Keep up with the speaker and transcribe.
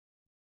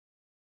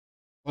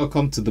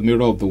Welcome to the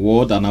Mirror of the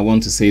Word, and I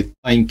want to say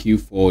thank you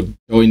for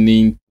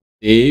joining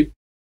today.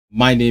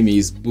 My name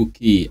is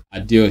Bukky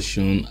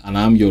Adeosun, and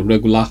I'm your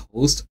regular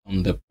host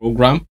on the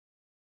program.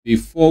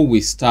 Before we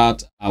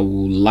start, I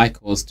would like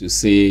us to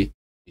say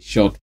a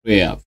short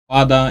prayer.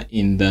 Father,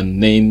 in the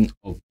name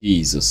of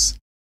Jesus,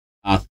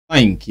 I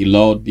thank you,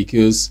 Lord,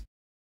 because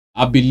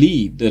I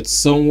believe that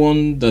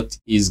someone that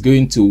is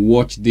going to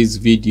watch this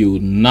video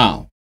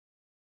now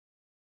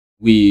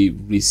will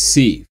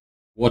receive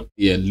what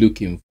they are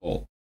looking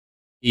for.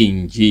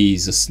 In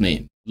Jesus'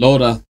 name.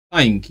 Lord, I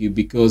thank you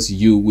because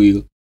you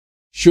will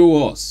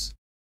show us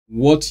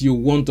what you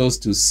want us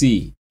to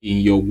see in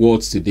your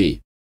words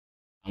today.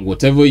 And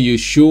whatever you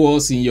show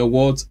us in your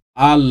words,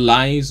 our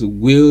lives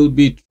will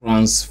be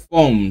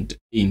transformed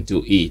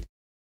into it.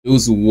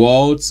 Those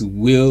words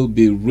will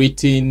be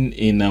written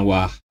in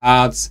our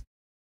hearts.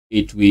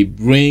 It will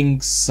bring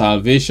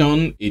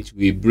salvation. It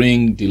will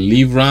bring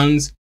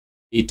deliverance.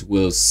 It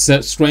will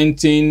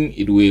strengthen.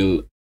 It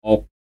will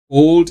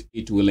uphold.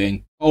 It will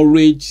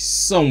encourage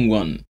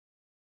someone.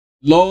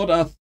 Lord,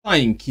 I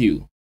thank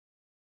you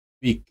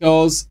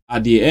because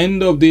at the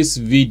end of this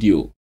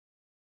video,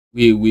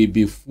 we will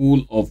be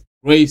full of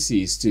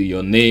praises to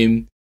your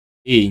name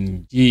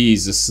in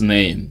Jesus'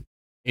 name.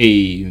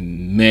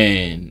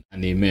 Amen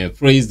and amen.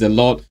 Praise the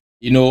Lord.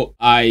 You know,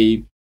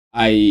 I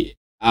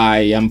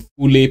am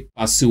fully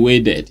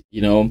persuaded,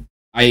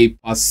 I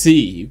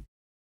perceive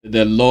that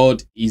the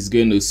Lord is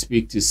going to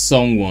speak to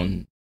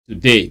someone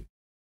today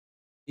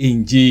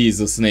in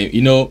Jesus' name.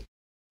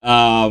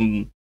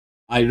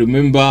 I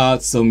remember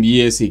some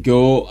years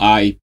ago,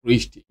 I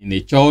preached in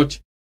a church,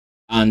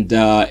 and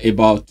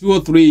about 2 or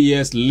 3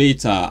 years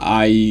later,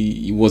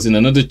 I was in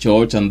another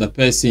church, and the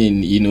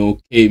person,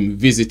 came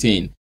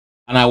visiting.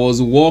 And I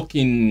was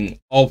walking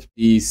up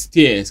the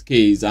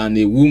staircase, and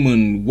a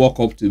woman walked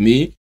up to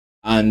me,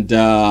 and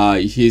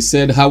she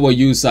said, "How are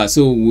you, sir?"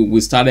 So we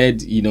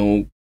started,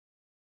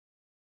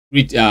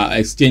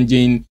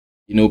 exchanging,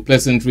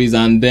 pleasantries,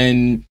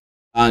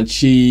 and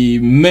she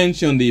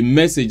mentioned the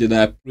message that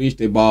I preached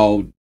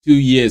about 2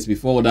 years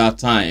before that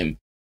time.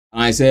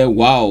 And I said,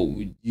 "Wow,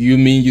 you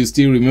mean you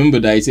still remember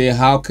that?" I said,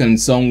 "How can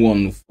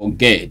someone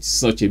forget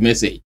such a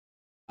message?"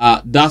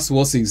 That's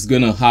what is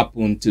going to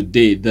happen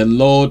today. The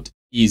Lord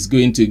is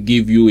going to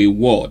give you a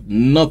word,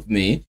 not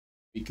me,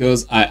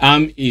 because I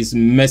am his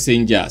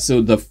messenger.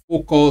 So the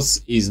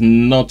focus is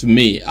not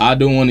me. I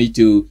don't want you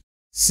to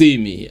see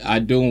me. I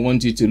don't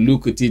want you to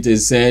look at it and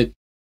say,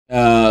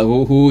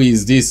 who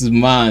is this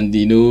man,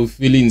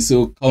 feeling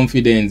so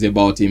confident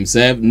about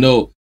himself.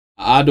 No,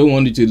 I don't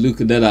want you to look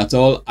at that at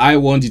all. I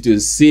want you to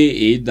say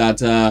it that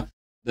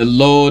the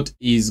Lord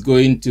is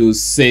going to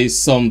say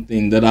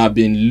something that I've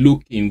been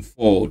looking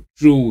for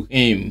through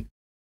him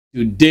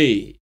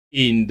today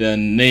in the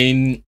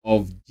name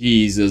of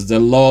Jesus. The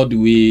Lord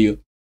will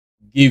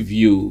give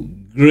you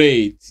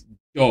great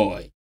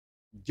joy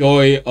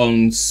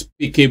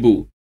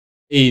unspeakable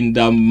in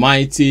the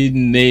mighty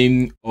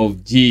name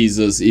of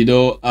Jesus.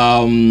 Today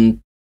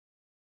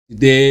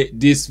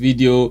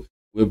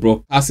we're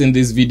broadcasting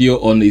this video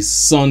on a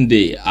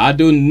Sunday. I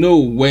don't know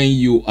when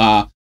you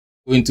are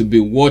going to be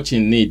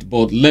watching it,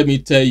 but let me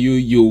tell you,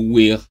 you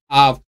will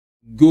have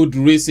good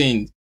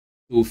reason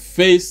to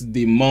face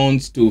the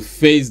month, to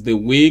face the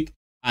week,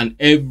 and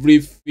every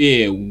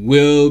fear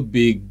will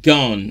be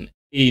gone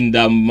in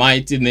the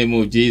mighty name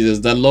of Jesus.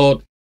 The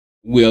Lord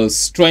will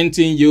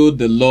strengthen you.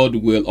 The Lord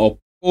will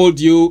uphold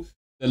you.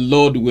 The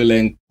Lord will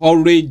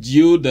encourage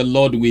you. The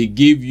Lord will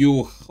give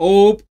you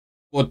hope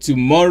for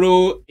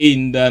tomorrow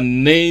in the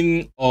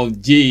name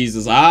of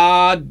Jesus.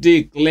 I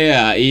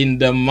declare in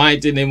the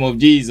mighty name of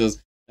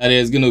Jesus that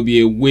there's going to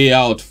be a way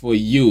out for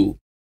you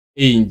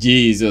in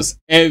Jesus.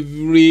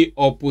 Every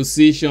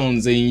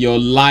oppositions in your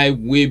life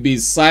will be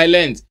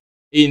silent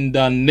in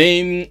the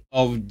name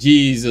of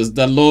Jesus.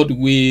 The Lord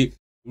will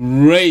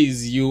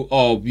raise you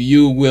up.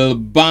 You will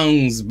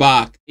bounce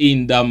back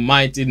in the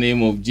mighty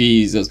name of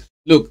Jesus.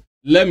 Look,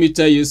 let me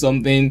tell you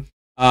something.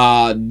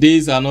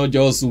 These are not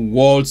just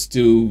words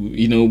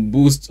to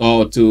boost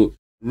or to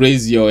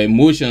raise your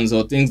emotions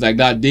or things like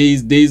that.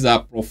 These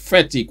are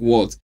prophetic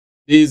words.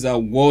 These are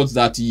words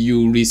that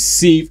you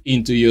receive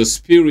into your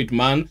spirit,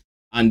 man,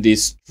 and they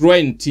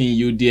strengthen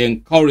you, they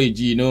encourage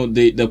you.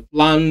 The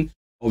plan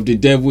of the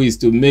devil is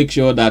to make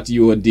sure that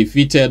you are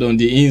defeated on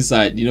the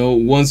inside.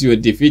 Once you are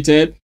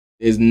defeated,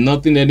 there's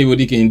nothing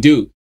anybody can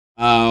do.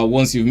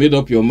 Once you've made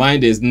up your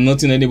mind, there's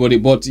nothing anybody,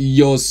 but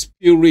your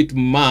spirit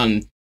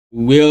man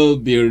will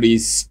be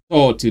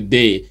restored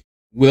today,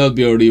 will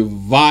be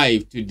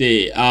revived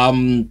today. I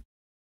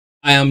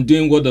am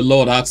doing what the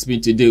Lord asked me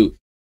to do.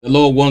 The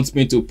Lord wants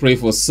me to pray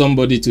for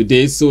somebody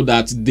today so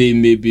that they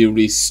may be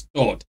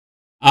restored.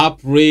 I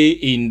pray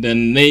in the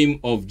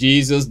name of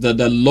Jesus that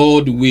the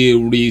Lord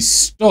will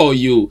restore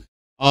you.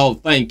 Oh,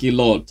 thank you,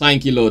 Lord.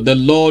 Thank you, Lord. The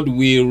Lord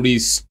will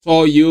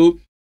restore you,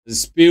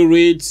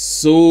 spirit,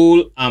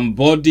 soul, and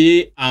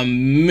body,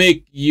 and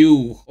make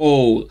you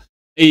whole.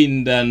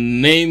 In the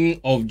name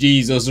of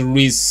Jesus,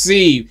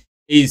 receive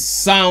a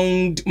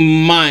sound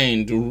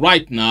mind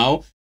right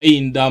now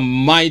in the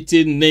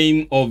mighty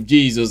name of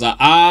Jesus.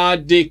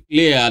 I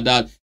declare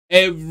that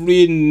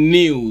every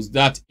news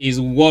that is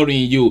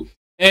worrying you,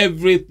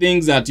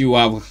 everything that you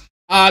have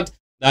had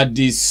that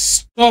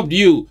disturbed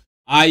you,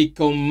 I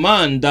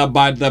command that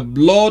by the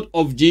blood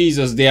of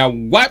Jesus, they are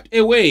wiped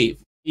away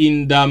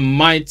in the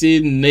mighty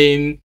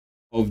name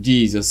of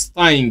Jesus.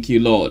 Thank you,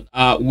 Lord.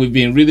 We've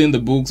been reading the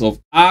books of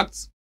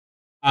Acts,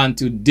 and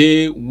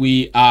today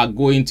we are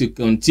going to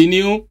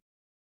continue,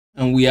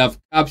 and we have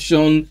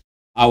captioned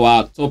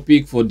our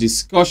topic for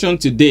discussion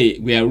today.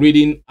 We are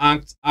reading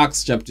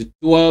Acts chapter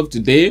 12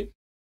 today.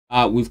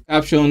 We've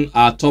captioned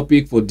our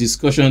topic for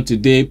discussion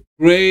today: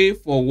 pray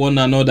for one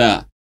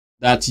another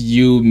that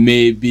you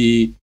may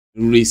be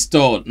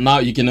restored. Now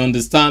you can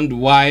understand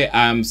why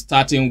I'm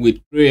starting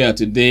with prayer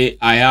today.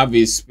 I have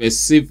a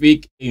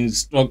specific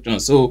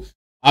instruction, so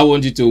I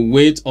want you to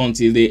wait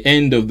until the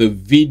end of the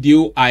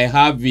video. I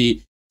have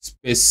a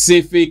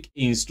specific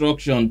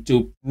instruction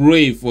to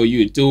pray for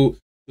you, to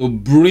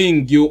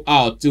bring you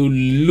out, to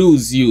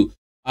loose you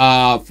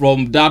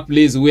from that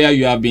place where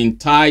you have been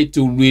tied,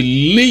 to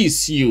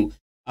release you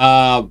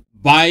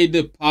by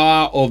the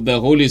power of the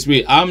Holy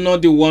Spirit. I'm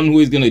not the one who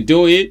is going to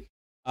do it.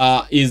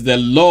 Is the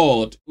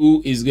Lord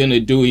who is going to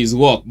do his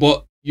work.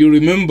 But you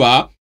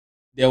remember,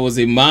 there was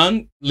a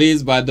man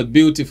placed by the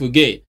beautiful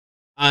gate,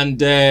 and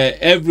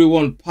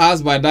everyone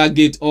passed by that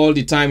gate all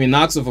the time in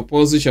Acts of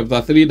Apostles chapter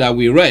 3 that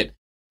we read.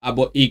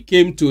 But it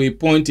came to a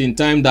point in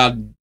time that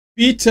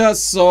Peter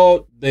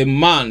saw the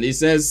man. He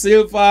says,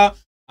 silver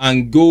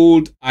and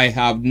gold I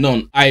have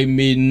none. I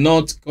may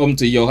not come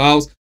to your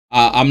house.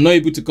 I'm not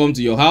able to come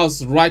to your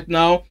house right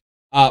now.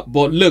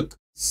 But look,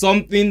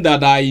 something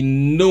that I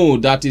know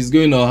that is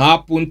going to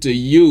happen to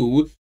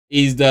you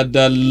is that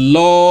the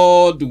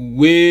Lord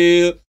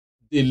will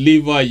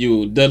deliver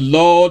you. The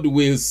Lord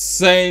will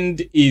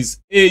send his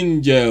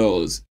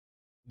angels.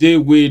 They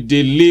will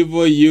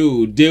deliver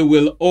you. They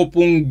will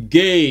open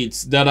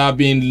gates that have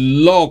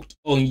been locked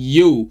on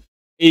you.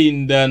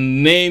 In the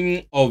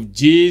name of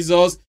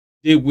Jesus,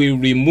 they will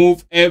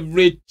remove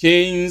every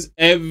chains,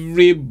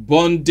 every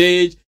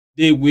bondage.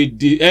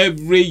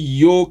 Every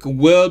yoke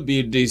will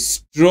be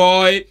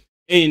destroyed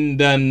in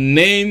the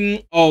name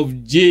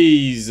of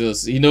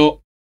Jesus. You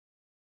know,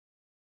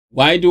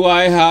 why do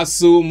I have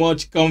so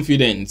much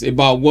confidence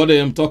about what I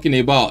am talking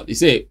about? You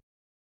say,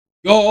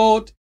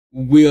 God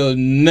will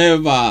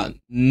never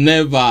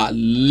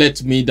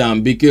let me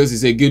down, because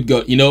he's a good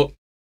God. You know,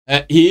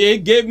 he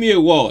gave me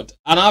a word,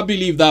 and I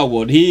believe that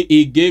word.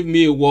 He gave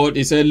me a word.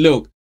 He said,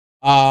 look,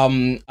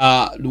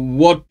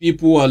 what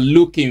people are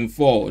looking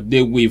for,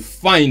 they will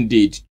find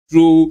it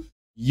through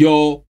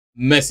your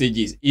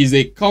messages. Is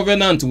a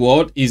covenant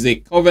word, is a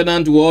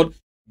covenant word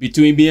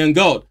between me and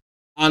God.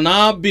 And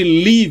I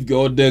believe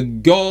God,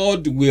 that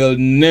God will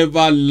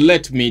never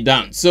let me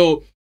down.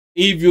 So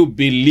if you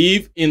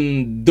believe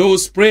in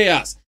those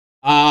prayers,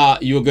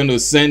 you're going to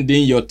send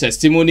in your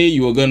testimony.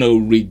 You're going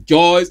to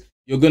rejoice.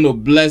 You're going to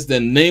bless the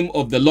name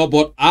of the Lord.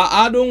 But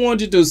I don't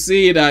want you to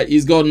say that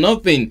it's got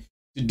nothing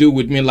to do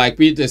with me. Like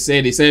Peter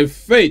said, he said,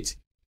 faith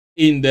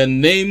in the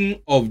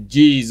name of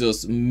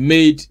Jesus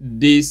made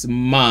this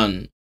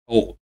man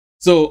whole.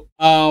 So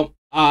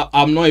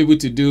I'm not able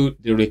to do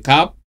the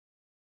recap.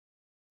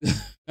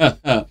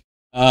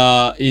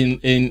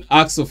 In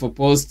Acts of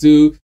Apostles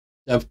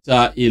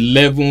chapter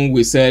 11,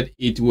 we said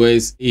it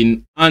was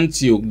in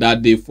Antioch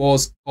that they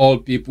first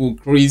called people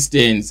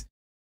Christians.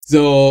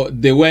 So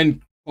they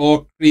weren't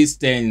called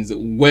Christians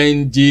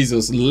when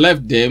Jesus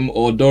left them,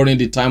 or during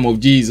the time of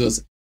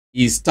Jesus.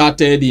 He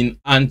started in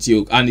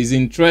Antioch. And it's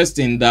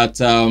interesting that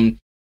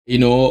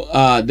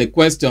the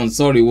question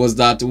was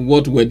that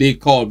what were they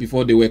called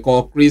before they were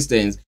called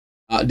Christians?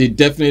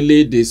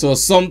 They saw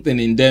something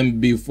in them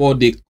before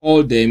they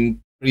called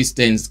them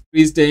Christians.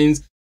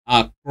 Christians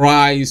are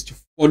Christ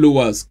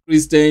followers.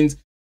 Christians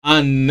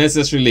aren't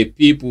necessarily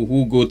people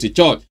who go to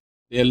church.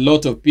 There are a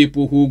lot of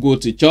people who go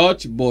to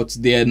church, but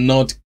they are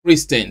not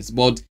Christians.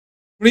 But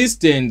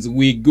Christians,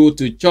 we go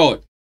to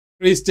church.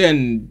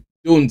 Christians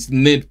don't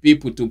need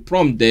people to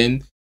prompt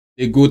them.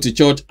 They go to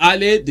church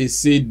early. They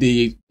see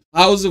the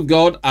house of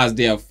God as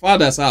their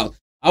father's house.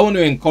 I want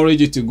to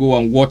encourage you to go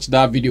and watch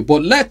that video.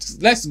 But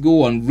let's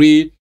go and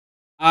read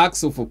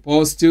Acts of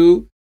Apostles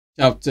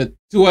chapter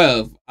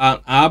 12.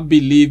 And I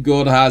believe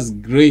God has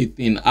great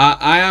things.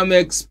 I am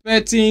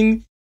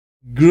expecting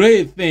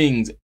great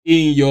things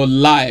in your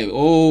life.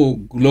 Oh,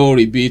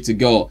 glory be to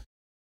God.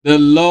 The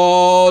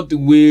Lord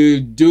will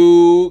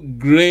do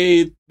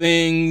great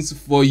things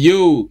for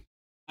you,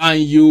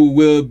 and you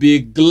will be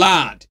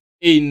glad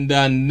in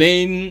the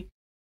name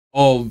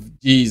of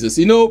Jesus.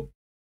 You know,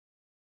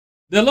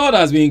 the Lord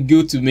has been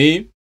good to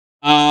me.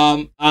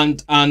 And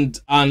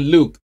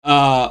look,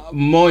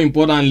 more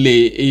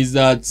importantly is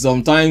that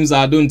sometimes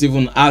I don't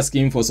even ask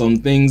him for some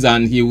things,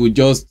 and he will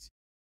just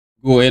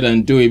go ahead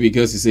and do it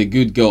because he's a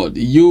good God.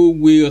 You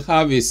will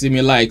have a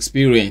similar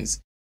experience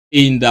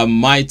in the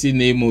mighty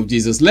name of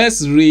Jesus.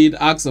 Let's read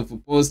Acts of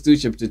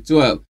Apostles chapter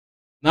 12.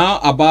 Now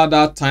about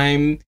that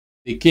time,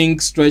 the king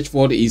stretched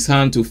forth his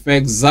hand to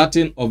fetch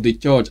certain of the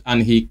church,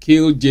 and he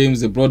killed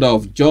James, the brother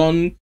of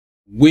John,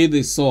 with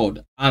a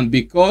sword. And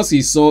because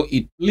he saw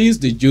it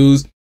pleased the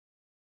Jews,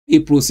 he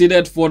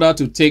proceeded further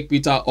to take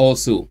Peter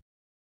also.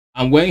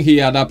 And when he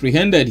had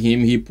apprehended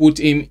him, he put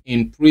him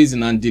in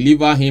prison and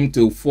delivered him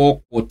to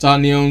 4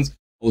 quaternions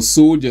of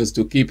soldiers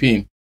to keep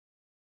him,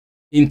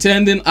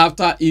 intending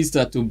after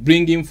Easter to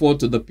bring him forth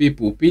to the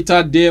people.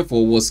 Peter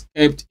therefore was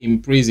kept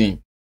in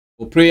prison.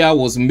 For prayer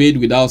was made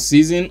without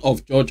ceasing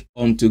of church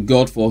unto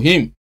God for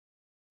him.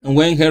 And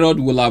when Herod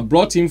would have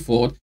brought him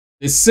forth,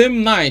 the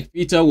same night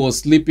Peter was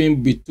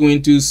sleeping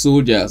between 2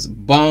 soldiers,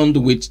 bound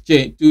with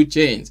 2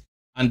 chains,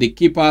 and the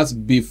keepers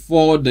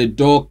before the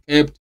door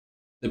kept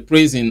the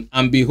prison.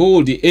 And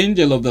behold, the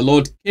angel of the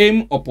Lord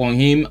came upon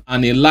him,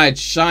 and a light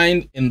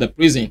shined in the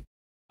prison.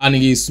 And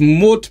he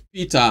smote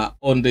Peter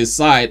on the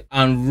side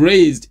and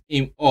raised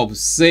him up,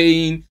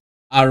 saying,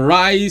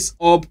 Arise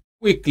up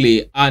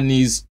quickly. And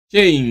his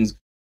chains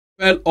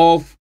fell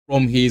off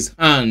from his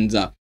hands.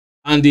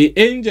 And the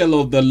angel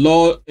of the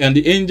Lord, and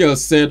the angel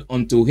said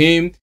unto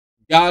him,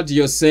 Guard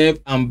yourself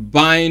and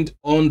bind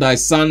on thy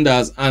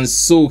sandals. And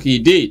so he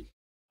did.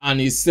 And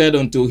he said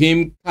unto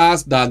him,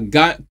 Cast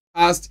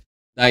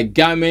thy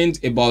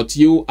garment about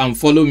you and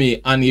follow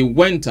me. And he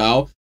went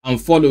out and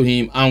followed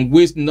him, and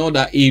wist not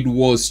that it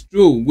was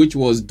true which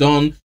was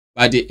done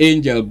by the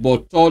angel,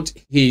 but thought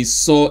he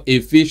saw a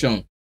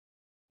vision.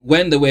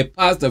 When they were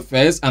past the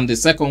first and the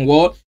second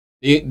wall,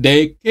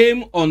 they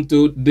came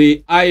unto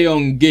the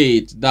iron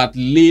gate that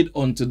led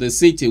unto the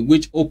city,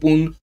 which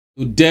opened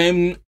to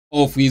them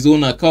of his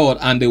own accord.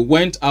 And they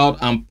went out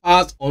and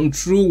passed on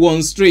through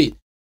one street,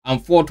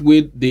 and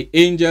forthwith the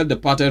angel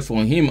departed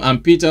from him,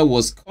 and Peter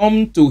was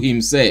come to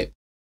himself.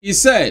 He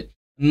said,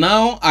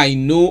 Now I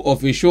know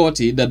of a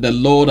surety that the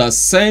Lord has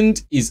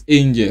sent his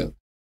angel,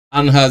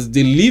 and has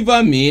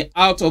delivered me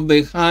out of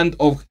the hand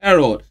of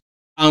Herod,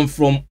 and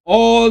from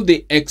all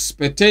the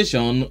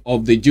expectation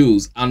of the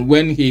Jews. And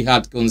when he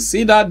had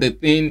considered the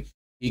thing,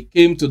 he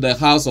came to the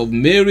house of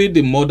Mary,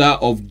 the mother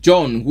of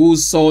John,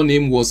 whose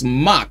surname was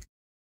Mark,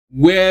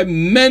 where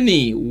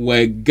many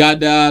were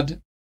gathered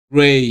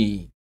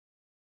praying.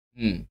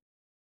 And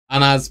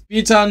as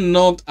Peter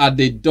knocked at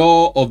the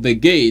door of the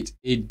gate,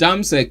 a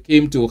damsel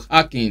came to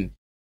hearken,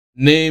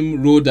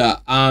 named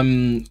Rhoda.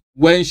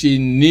 When she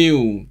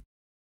knew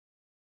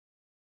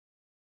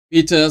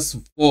Peter's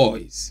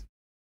voice,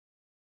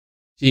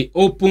 she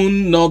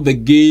opened not the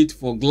gate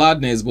for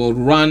gladness, but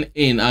ran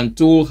in and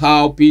told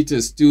how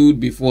Peter stood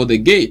before the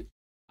gate.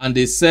 And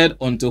they said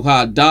unto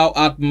her, Thou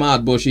art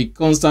mad. But she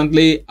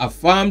constantly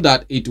affirmed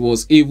that it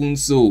was even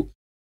so.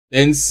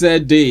 Then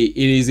said they, It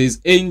is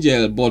his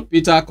angel. But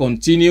Peter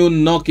continued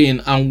knocking,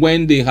 and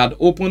when they had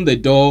opened the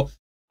door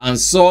and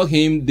saw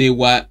him, they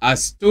were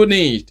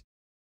astonished.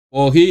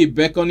 For he,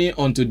 beckoning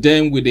unto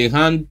them with a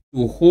hand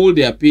to hold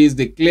their peace,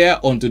 declared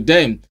unto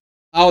them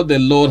how the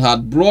Lord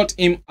had brought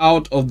him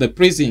out of the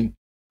prison.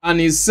 And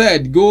he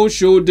said, Go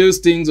show those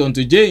things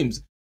unto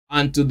James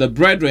and to the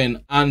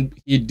brethren. And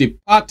he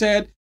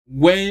departed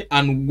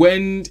and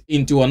went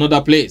into another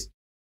place.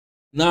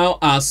 Now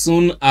as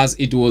soon as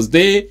it was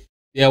day,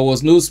 there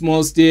was no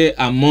small stir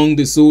among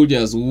the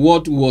soldiers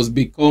what was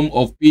become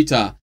of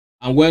Peter.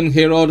 And when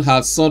Herod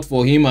had sought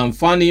for him and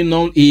found him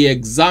not, he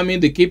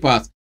examined the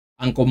keepers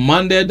and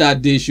commanded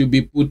that they should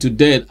be put to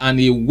death. And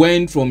he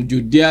went from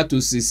Judea to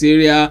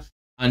Caesarea,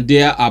 and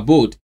there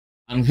abode.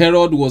 And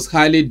Herod was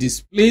highly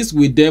displeased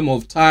with them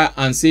of Tyre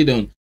and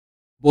Sidon.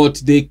 But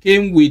they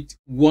came with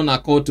one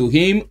accord to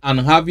him,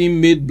 and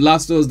having made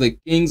Blastus the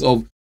kings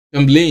of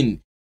Cambline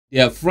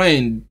their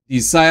friend,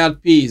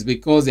 desired peace,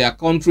 because their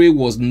country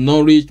was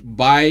nourished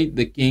by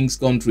the king's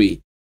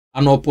country.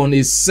 And upon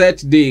a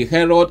set day,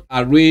 Herod,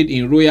 arrayed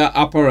in royal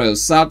apparel,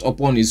 sat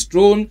upon his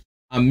throne,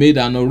 and made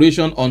an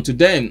oration unto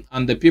them.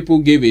 And the people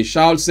gave a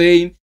shout,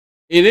 saying,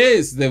 It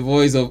is the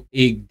voice of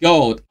a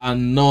God,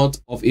 and not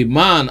of a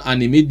man.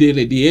 And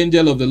immediately the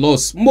angel of the Lord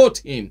smote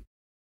him,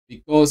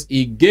 because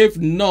he gave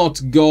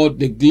not God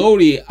the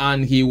glory,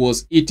 and he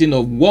was eaten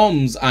of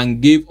worms,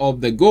 and gave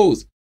up the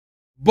ghost.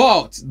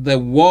 But the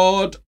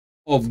word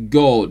of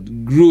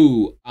God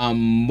grew and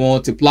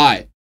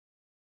multiplied.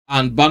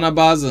 And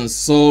Barnabas and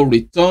Saul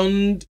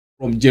returned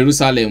from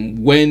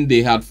Jerusalem when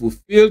they had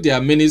fulfilled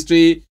their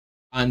ministry,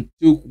 and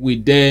took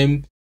with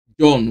them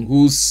John,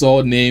 whose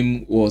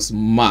surname was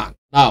Mark.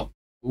 Now,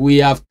 we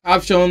have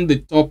captioned the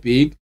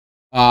topic,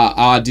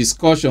 our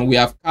discussion, we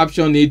have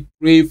captioned it,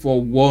 Pray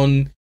for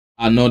one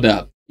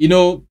another. You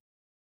know,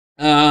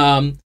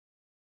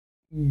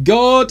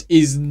 God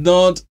is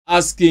not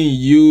asking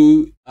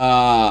you,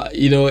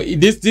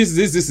 this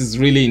is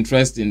really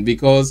interesting,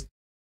 because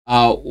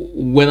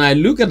when I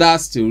look at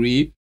that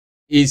story,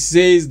 it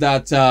says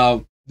that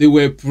they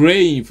were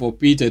praying for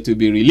Peter to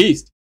be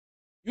released.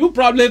 You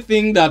probably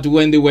think that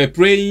when they were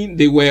praying,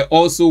 they were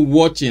also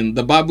watching.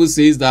 The Bible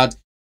says that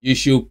you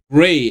should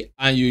pray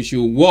and you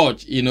should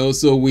watch,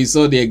 so we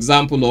saw the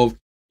example of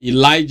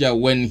Elijah.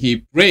 When he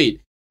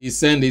prayed, he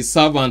sent his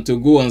servant to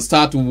go and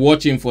start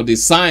watching for the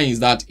signs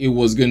that it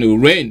was going to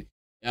rain.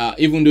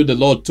 even though the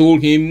Lord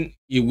told him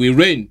it will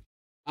rain.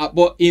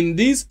 But in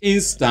this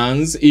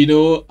instance,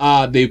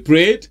 they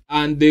prayed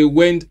and they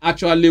went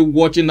actually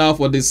watching out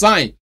for the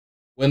sign.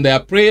 When their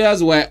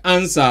prayers were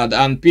answered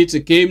and Peter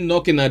came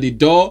knocking at the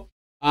door,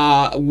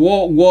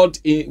 what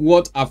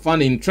I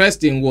found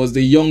interesting was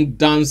the young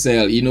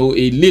damsel,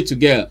 a little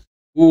girl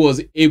who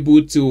was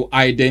able to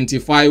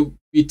identify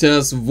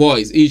Peter's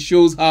voice. It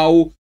shows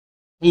how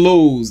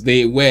close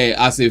they were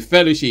as a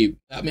fellowship.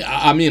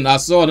 I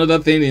saw another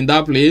thing in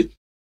that place.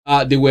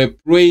 They were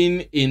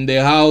praying in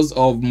the house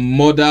of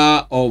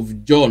mother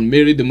of John,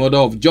 Mary, the mother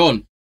of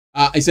John.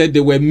 I said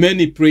there were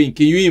many praying.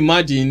 Can you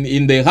imagine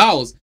in the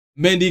house,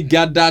 many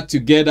gathered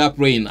together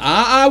praying?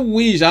 I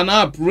wish and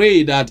I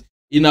pray that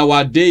in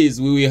our days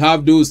we will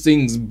have those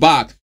things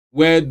back,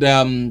 where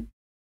the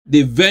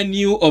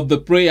venue of the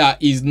prayer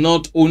is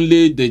not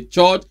only the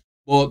church,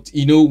 but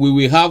we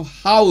will have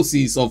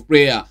houses of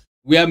prayer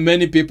where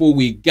many people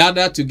will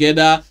gather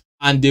together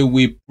and they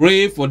will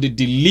pray for the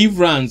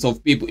deliverance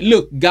of people.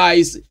 Look,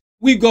 guys,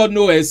 we got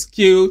no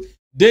excuse.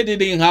 They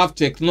didn't have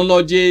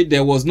technology.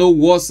 There was no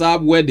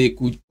WhatsApp where they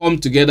could come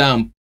together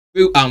and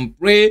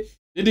pray.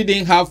 They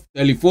didn't have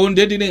telephone.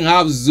 They didn't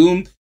have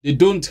Zoom. They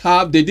didn't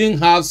have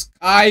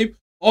Skype.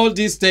 All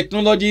these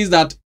technologies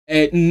that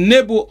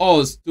enable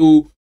us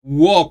to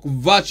work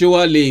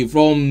virtually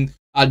from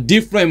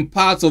different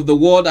parts of the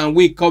world, and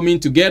we coming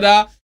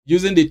together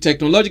using the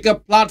technological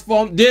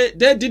platform. They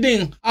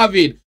didn't have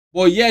it,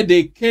 but yet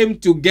they came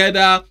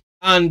together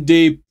and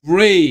they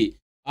pray.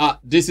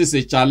 This is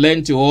a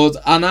challenge to us,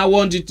 and I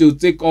want you to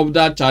take up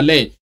that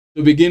challenge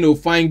to begin to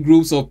find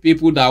groups of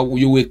people that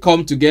you will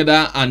come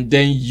together and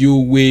then you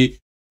will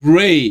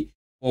pray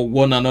for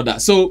one another.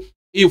 So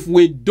if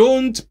we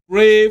don't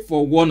pray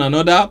for one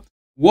another,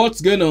 what's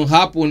going to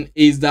happen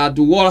is that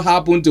what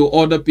happened to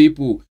other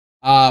people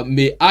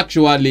may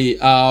actually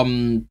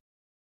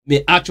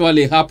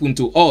happen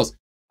to us.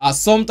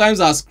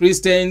 Sometimes as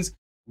Christians,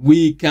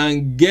 we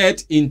can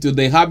get into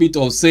the habit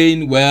of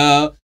saying,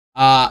 well,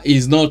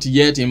 it's not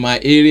yet in my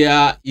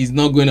area, it's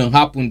not going to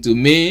happen to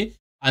me.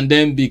 And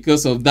then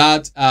because of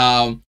that,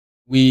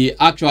 we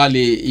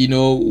actually,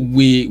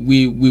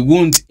 we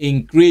won't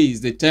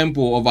increase the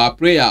tempo of our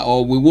prayer,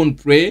 or we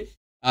won't pray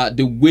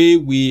the way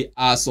we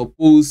are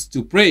supposed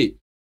to pray.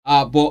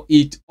 But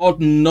it ought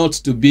not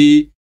to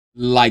be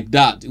like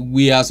that.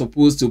 We are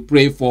supposed to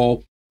pray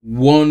for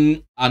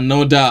one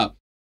another.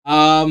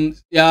 For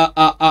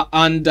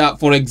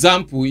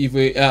example, if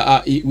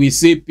we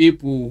see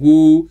people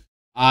who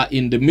are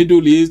in the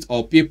Middle East,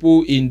 or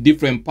people in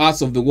different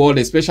parts of the world,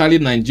 especially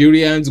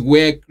Nigerians,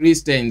 where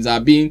Christians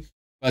are being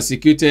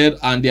persecuted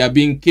and they are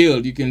being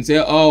killed, you can say,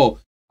 oh,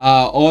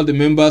 all the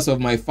members of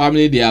my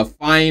family, they are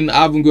fine.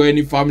 I haven't got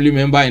any family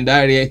member in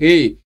that area.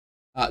 Hey,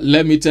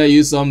 let me tell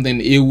you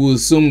something. It will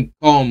soon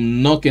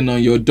come knocking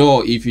on your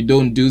door if you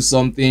don't do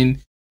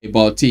something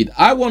about it.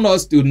 I want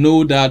us to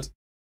know that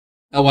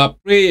our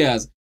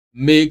prayers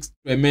make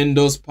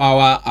tremendous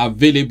power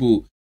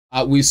available.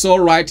 We saw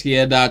right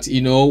here that,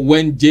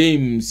 when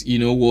James,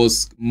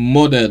 was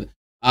murdered,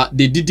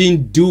 they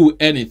didn't do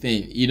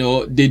anything.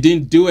 They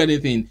didn't do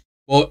anything.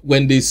 But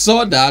when they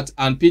saw that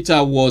and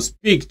Peter was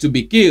picked to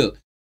be killed,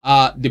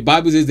 the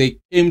Bible says they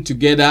came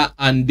together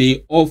and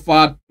they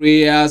offered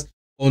prayers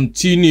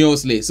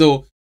continuously.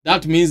 So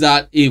that means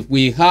that if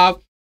we have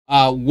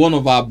one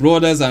of our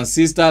brothers and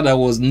sisters that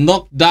was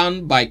knocked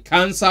down by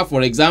cancer,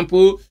 for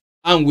example,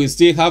 and we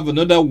still have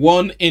another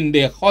one in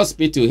the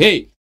hospital,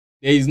 hey,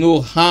 there is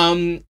no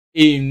harm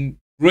in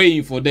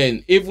praying for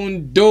them.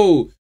 Even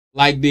though,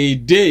 like they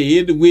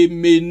did, we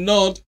may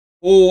not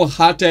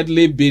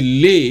wholeheartedly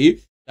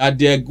believe that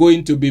they are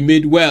going to be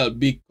made well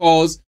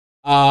because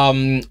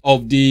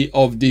of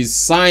the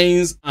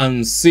signs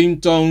and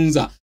symptoms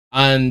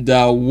and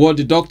what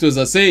the doctors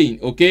are saying.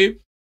 Okay,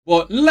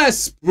 but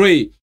let's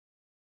pray.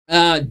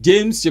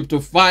 James chapter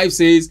 5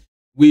 says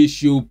we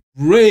should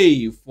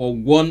pray for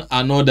one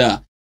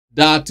another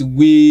that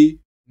we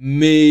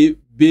may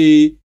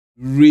be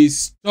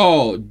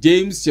restored.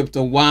 James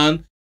chapter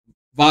 5,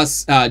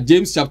 verse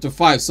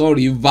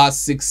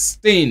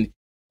 16.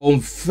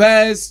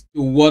 Confess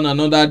to one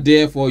another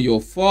therefore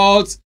your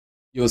faults,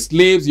 your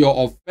slaves, your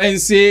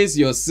offenses,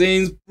 your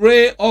sins.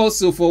 Pray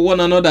also for one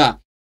another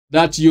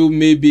that you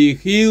may be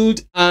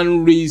healed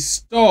and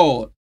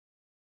restored.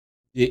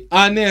 The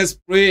earnest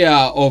prayer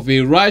of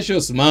a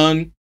righteous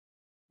man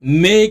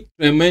make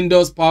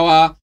tremendous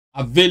power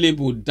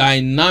available,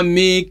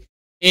 dynamic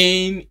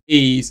in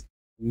his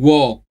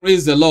work.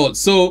 Praise the Lord.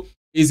 So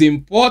it's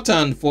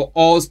important for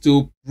us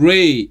to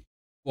pray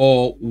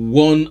for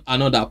one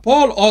another.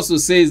 Paul also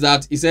says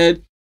that, he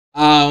said,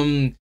 our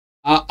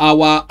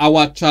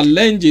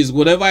challenges,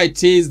 whatever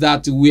it is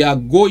that we are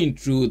going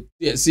through,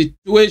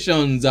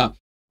 situations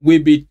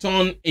will be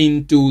turned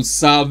into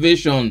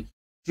salvation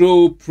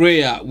through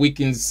prayer. We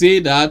can see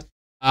that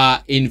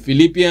in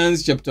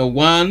Philippians chapter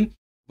 1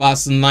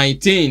 verse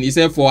 19. He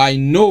said, for I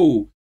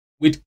know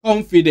with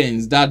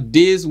confidence that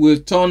this will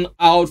turn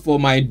out for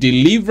my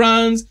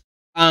deliverance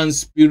and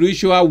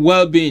spiritual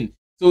well-being.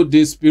 So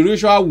the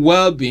spiritual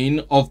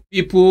well-being of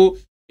people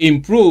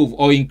improve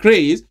or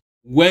increase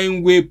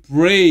when we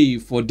pray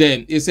for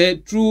them. He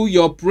said, through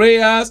your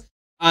prayers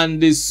and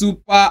the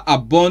super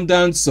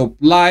abundant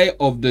supply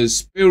of the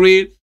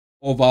Spirit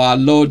of our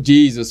Lord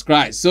Jesus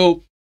Christ.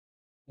 So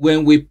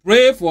when we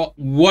pray for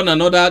one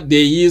another, there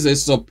is a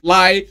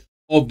supply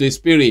of the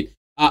Spirit.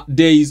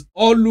 There is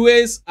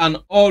always and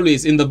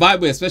always in the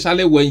Bible,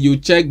 especially when you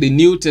check the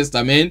New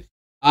Testament,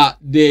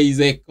 there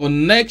is a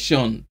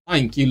connection.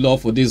 Thank you,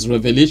 Lord, for this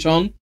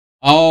revelation.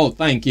 Oh,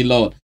 thank you,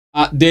 Lord.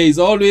 There is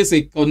always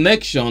a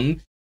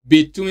connection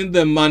between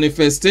the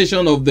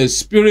manifestation of the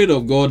Spirit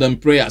of God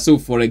and prayer. So,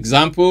 for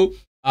example,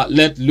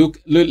 let's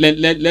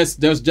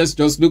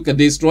just look at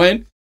this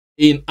trend.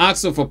 In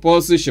Acts of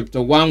Apostles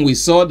chapter 1, we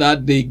saw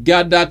that they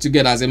gathered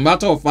together. As a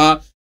matter of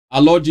fact,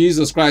 our Lord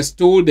Jesus Christ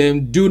told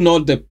them, do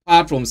not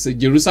depart from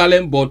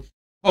Jerusalem, but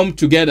come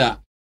together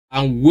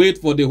and wait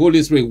for the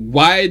Holy Spirit.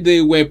 While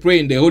they were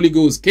praying, the Holy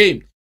Ghost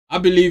came. I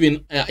believe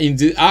in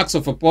the Acts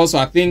of Apostles,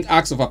 I think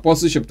Acts of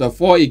Apostles chapter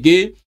 4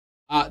 again,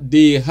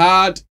 they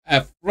had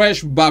a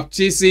fresh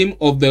baptism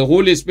of the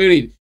Holy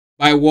Spirit.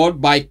 By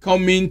what? By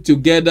coming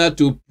together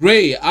to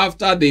pray.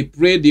 After they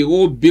prayed, the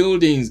whole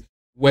buildings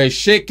were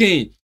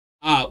shaking.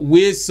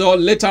 We saw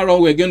later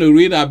on, we're going to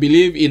read, I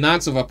believe, in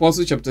Acts of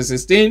Apostles chapter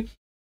 16,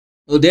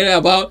 or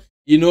thereabout,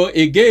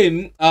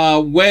 again,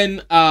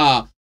 when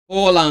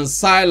Paul and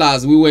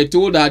Silas, we were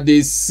told that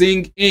they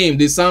sing hymns,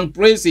 they sang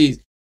praises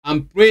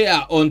and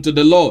prayer unto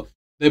the Lord.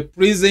 The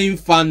prison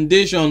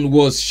foundation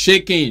was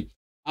shaking.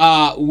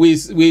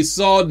 We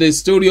saw the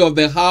story of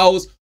the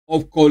house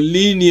of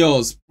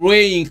Cornelius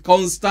praying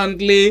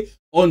constantly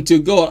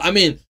unto God. I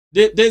mean,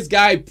 this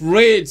guy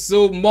prayed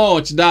so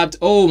much that,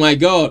 oh my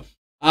God,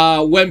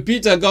 when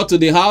Peter got to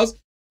the house,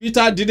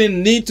 Peter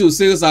didn't need to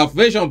say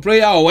salvation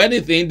prayer or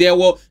anything. They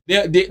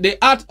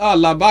at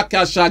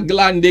labaka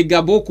shaglande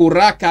gaboku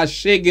raka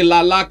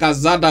shegilalaka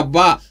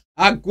zadaba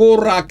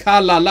agora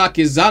kalala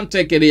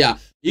kizante kelia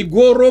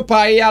igoro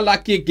paia la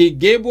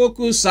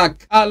kigeboku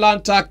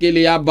sakalanta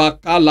kelia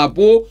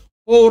bakalabo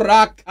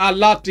ora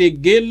kalate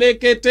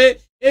gelekete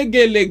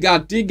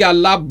egelegatiga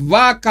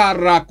labaka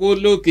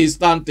rakolo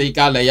kistante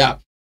kalaya.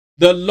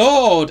 The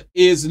Lord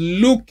is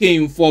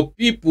looking for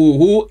people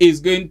who is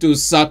going to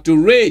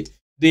saturate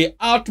the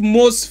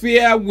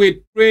atmosphere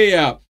with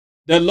prayer.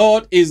 The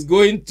Lord is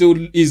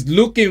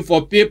looking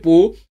for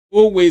people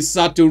who will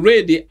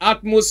saturate the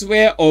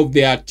atmosphere of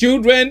their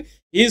children.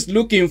 He's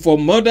looking for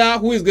mother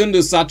who is going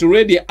to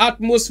saturate the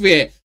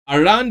atmosphere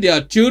around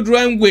their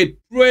children with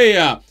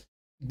prayer.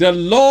 The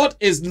Lord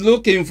is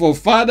looking for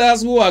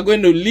fathers who are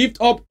going to lift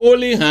up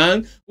holy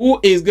hands, who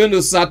is going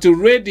to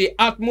saturate the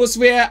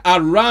atmosphere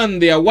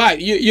around their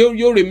wife.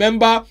 You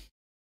remember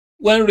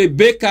when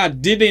Rebecca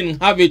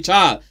didn't have a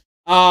child,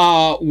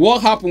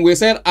 what happened? We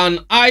said,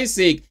 and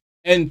Isaac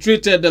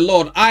entreated the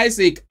Lord.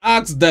 Isaac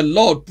asked the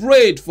Lord,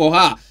 prayed for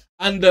her,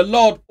 and the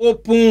Lord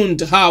opened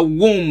her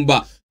womb.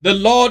 The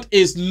Lord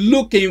is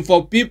looking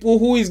for people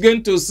who is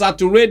going to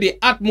saturate the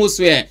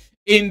atmosphere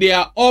in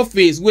their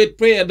office with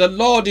prayer. The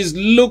Lord is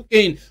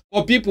looking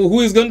for people who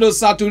is going to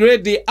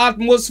saturate the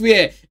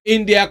atmosphere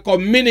in their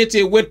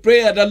community with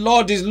prayer. The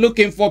Lord is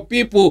looking for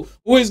people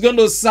who is going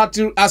to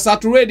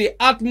saturate the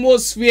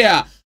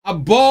atmosphere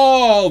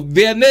above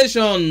their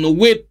nation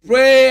with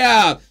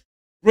prayer.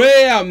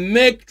 Prayer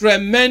make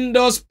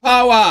tremendous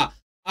power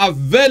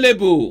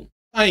available.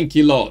 Thank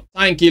you, Lord.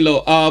 Thank you,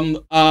 Lord.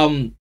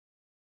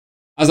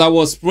 As I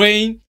was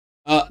praying,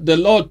 the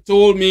Lord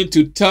told me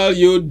to tell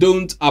you,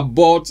 don't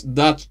abort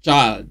that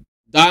child.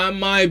 That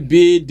might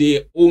be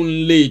the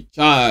only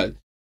child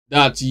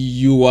that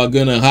you are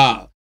going to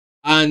have.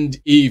 And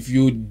if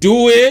you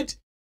do it,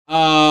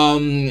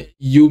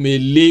 you may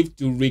live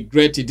to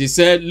regret it. He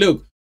said,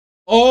 look,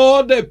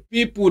 all the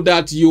people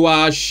that you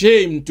are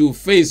ashamed to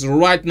face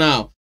right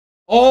now,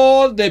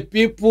 all the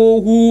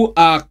people who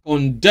are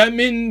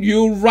condemning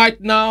you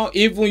right now,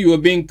 even you are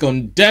being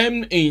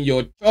condemned in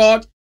your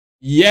church,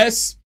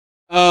 yes,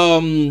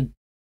 you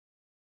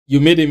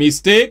made a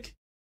mistake.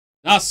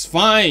 That's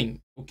fine.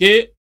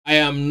 Okay. I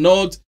am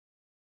not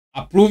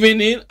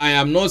approving it. I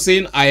am not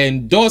saying I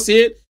endorse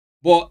it,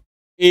 but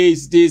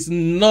is this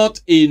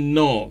not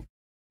enough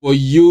for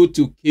you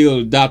to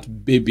kill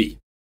that baby?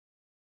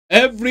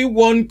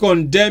 Everyone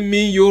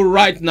condemning you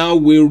right now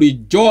will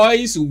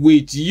rejoice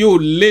with you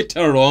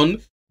later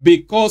on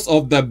because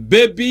of the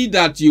baby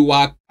that you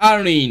are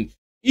carrying.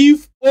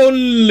 If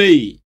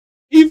only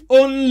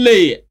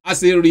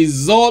as a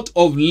result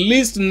of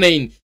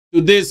listening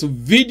to this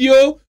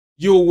video,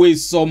 you will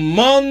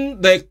summon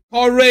the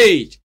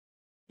courage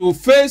to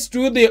face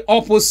through the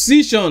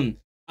opposition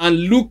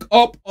and look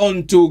up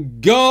unto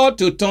God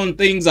to turn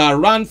things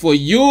around for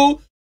you,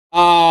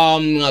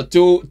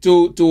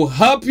 to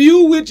help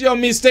you with your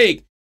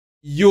mistake.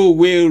 You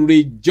will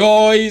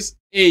rejoice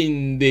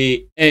in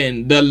the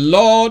end. The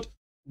Lord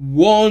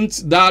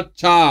wants that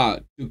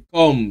child to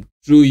come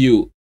through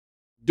you.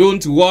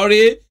 Don't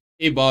worry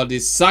about the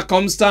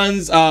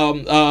circumstance.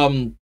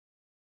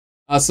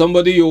 As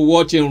somebody you're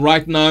watching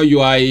right now,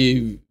 you are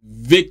a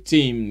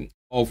victim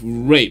of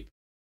rape.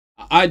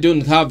 I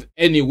don't have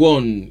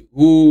anyone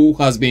who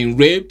has been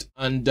raped,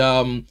 and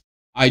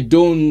I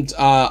don't,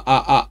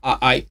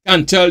 I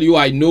can't tell you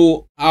I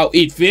know how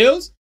it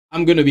feels.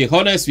 I'm going to be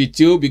honest with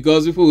you,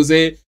 because people will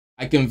say,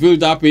 I can feel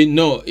that pain.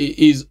 No, it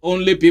is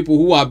only people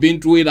who have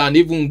been through it, and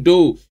even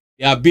though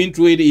they have been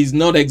through it, is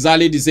not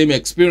exactly the same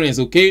experience,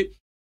 okay?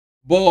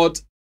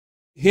 But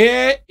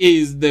here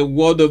is the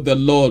word of the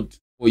Lord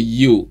for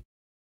you.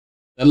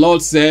 The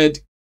Lord said,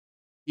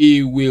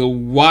 He will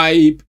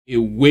wipe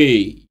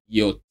away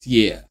your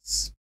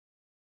tears.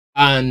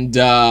 And,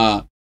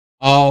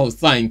 oh,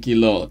 thank you,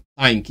 Lord.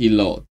 Thank you,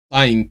 Lord.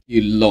 Thank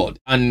you, Lord.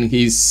 And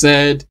He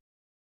said,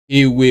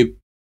 He will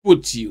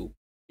put you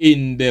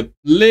in the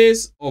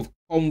place of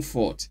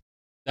comfort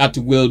that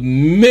will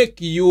make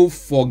you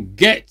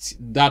forget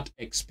that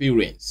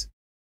experience.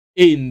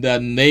 In the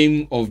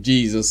name of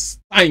Jesus.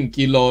 Thank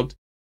you, Lord.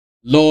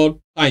 Lord,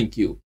 thank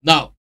you.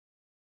 Now,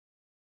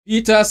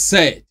 Peter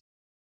said,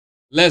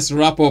 let's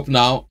wrap up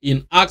now.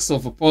 In Acts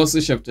of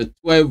Apostles chapter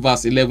 12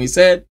 verse 11, he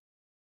said,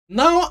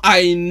 now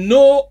I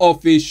know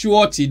of a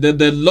surety that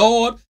the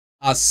Lord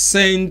has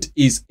sent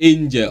his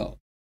angel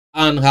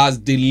and has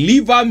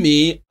delivered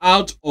me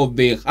out of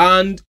the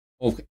hand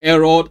of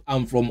Herod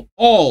and from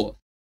all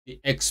the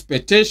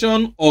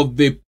expectation of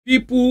the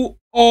people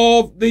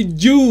of the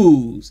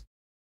Jews.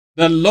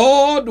 The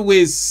Lord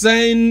will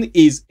send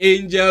his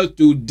angel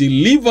to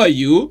deliver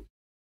you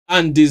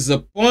and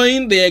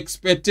disappoint the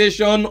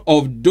expectation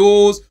of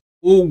those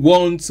who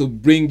want to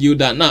bring you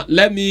down. Now,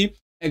 let me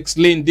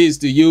explain this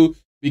to you,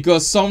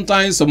 because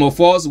sometimes some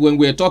of us, when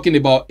we're talking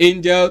about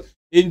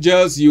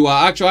angels, you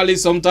are actually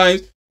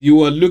sometimes you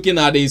are looking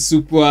at a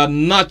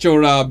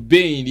supernatural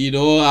being, you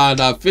know, and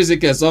a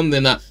physical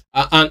something,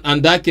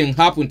 and that can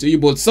happen to you.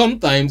 But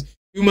sometimes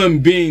human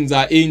beings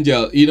are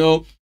angels, you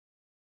know.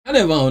 I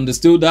never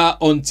understood that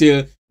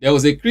until there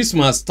was a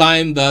Christmas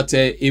time that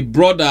a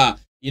brother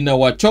in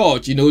our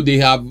church, you know, they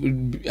have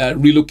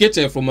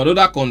relocated from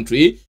another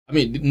country. I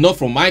mean, not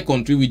from my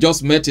country. We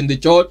just met in the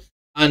church,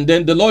 and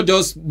then the Lord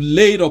just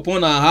laid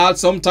upon our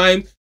hearts.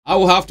 Sometimes I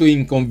will have to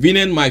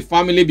inconvenience my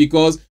family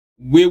because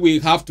we will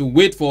have to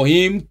wait for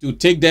him to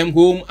take them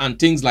home and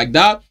things like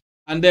that.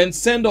 And then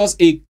send us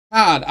a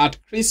card at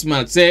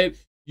Christmas, said,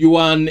 you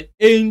are an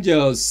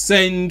angel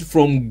sent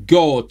from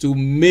God to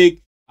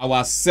make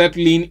our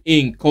settling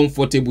in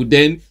comfortable.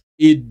 Then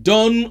it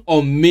dawned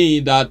on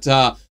me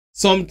that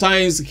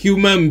sometimes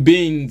human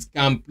beings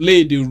can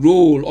play the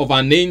role of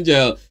an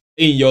angel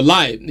in your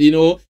life. You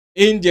know,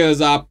 angels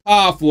are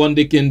powerful and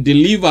they can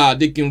deliver,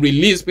 they can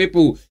release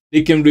people,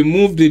 they can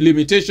remove the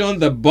limitation,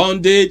 the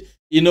bondage,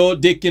 you know,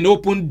 they can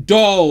open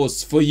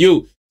doors for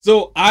you.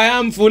 So I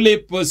am fully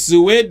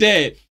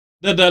persuaded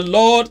that the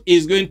Lord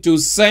is going to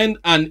send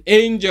an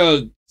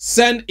angel,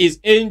 send his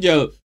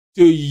angel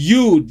to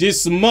you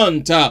this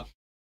month.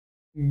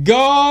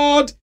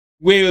 God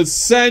will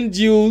send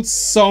you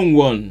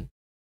someone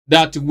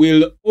that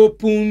will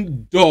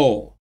open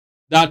door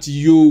that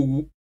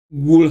you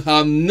will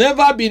have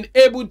never been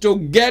able to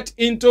get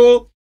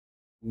into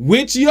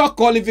with your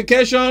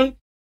qualification,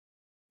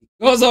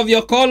 because of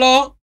your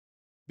color,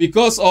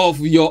 because of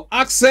your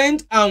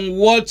accent and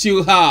what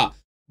you are.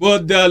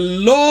 But the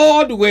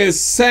Lord will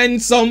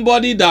send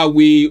somebody that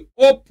will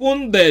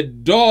open the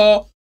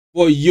door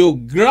for you,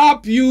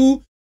 grab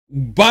you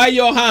by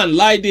your hand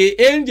like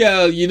the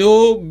angel, you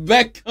know,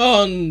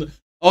 beckon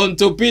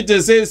unto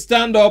Peter, say,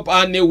 stand up,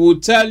 and he will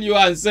tell you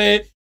and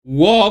say,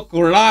 walk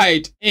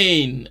right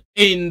in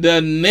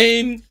the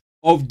name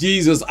of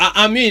Jesus.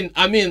 I mean,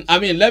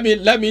 let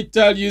me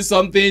tell you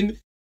something.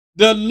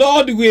 The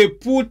Lord will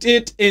put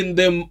it in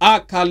the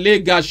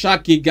akalega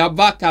shaki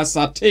gabaka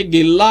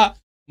sategila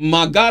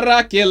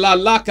magara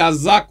kelalaka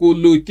zaku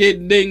luke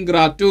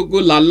dengra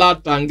tugu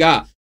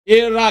lalatanga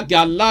era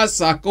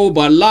galasa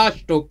koba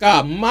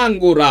lashtoka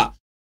mangura.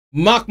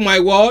 Mark my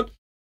word,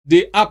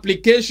 the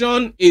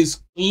application is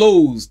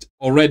closed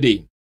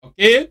already.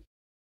 Okay?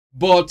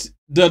 But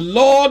the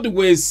Lord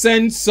will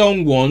send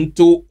someone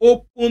to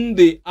open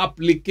the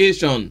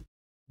application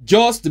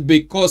just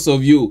because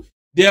of you.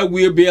 There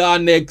will be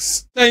an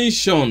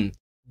extension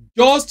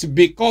just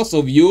because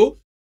of you,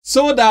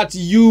 so that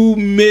you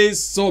may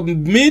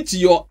submit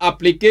your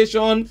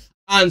application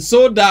and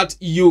so that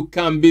you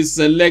can be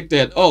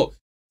selected. Oh,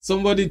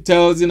 somebody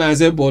tells you, and I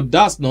say, but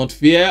that's not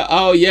fair.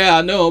 Oh yeah,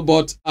 I know,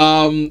 but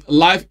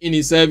life in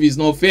itself is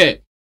not fair.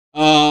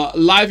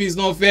 Life is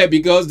not fair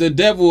because the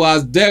devil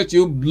has dealt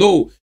you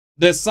blow.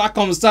 The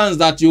circumstance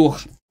that you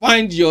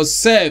find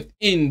yourself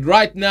in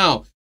right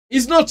now,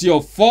 it's not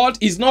your fault.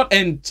 It's not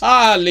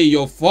entirely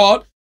your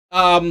fault.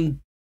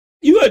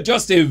 You are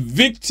just a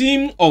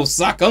victim of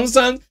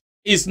circumstance.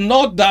 It's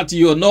not that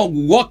you're not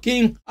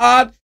working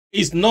hard.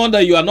 It's not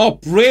that you are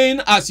not praying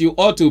as you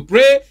ought to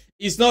pray.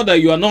 It's not that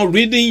you are not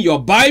reading your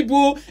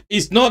Bible.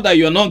 It's not that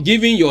you are not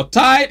giving your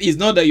tithe. It's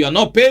not that you are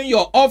not paying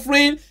your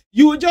offering.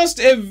 You are just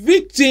a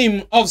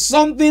victim of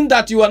something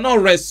that you are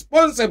not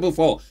responsible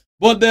for.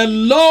 But the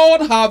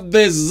Lord have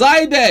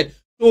decided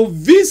to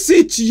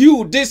visit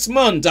you this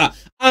month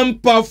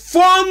and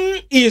perform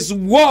his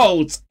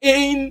works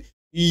in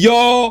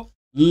your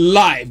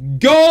life.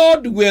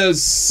 God will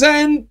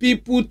send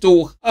people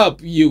to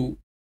help you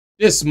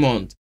this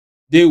month.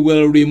 They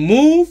will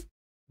remove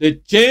the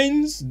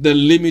chains, the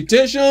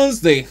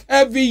limitations, the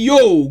heavy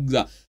yokes.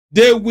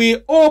 They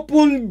will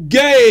open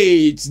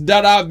gates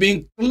that have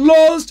been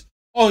closed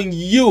on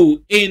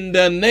you in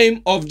the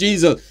name of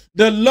Jesus.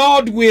 The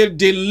Lord will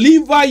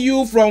deliver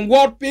you from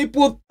what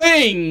people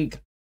think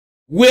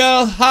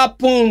will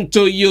happen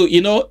to you.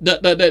 You know,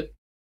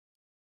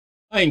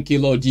 thank you,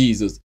 Lord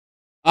Jesus.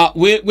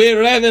 We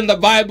read in the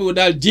Bible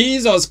that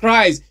Jesus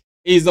Christ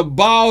is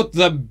about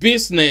the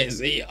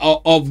business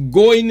of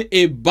going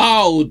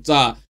about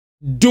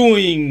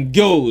doing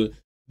good.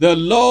 The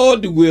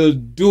Lord will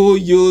do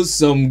you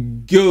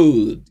some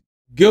good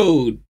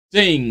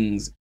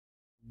things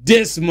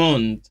this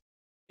month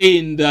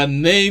in the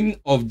name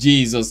of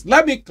Jesus.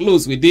 Let me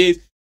close with this.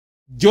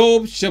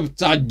 Job,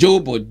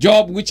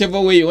 whichever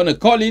way you want to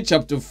call it,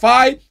 chapter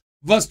 5,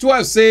 verse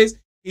 12 says,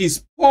 he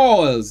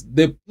spoils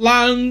the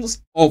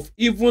plans of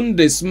even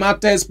the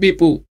smartest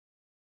people.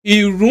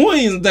 He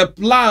ruins the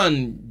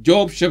plan,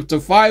 Job chapter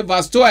 5,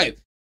 verse 12.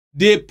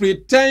 The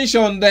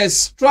pretension, the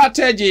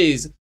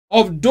strategies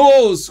of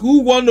those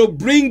who want to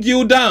bring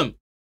you down.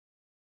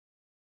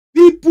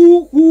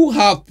 People who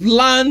have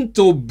planned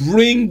to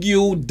bring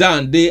you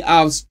down, they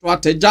have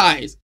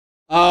strategized.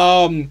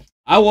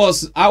 I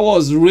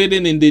was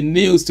reading in the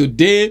news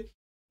today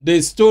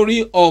the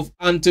story of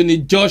Anthony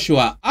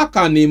Joshua. How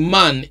can a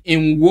man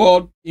in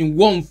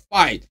one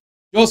fight,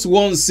 just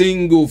one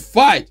single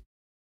fight,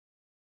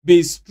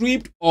 be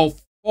stripped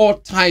of 4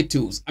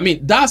 titles? I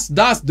mean, that's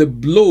the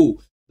blow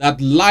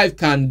that life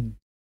can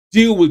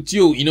deal with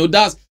you. You know,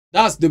 that's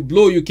the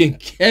blow you can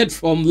get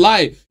from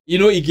life. You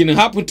know, it can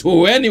happen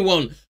to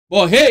anyone.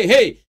 But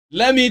hey,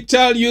 let me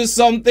tell you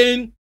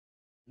something.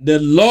 The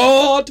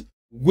Lord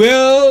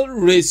will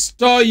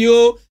restore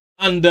you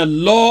and the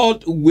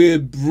Lord will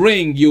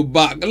bring you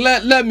back.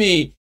 Let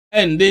me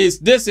end this.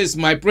 This is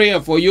my prayer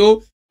for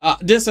you.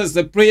 This is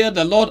the prayer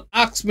the Lord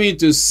asked me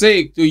to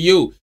say to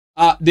you.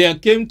 There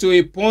came to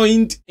a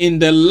point in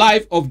the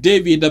life of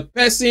David, the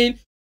person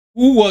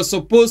who was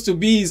supposed to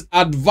be his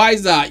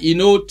advisor, you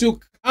know,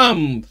 to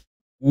come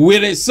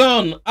with his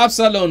son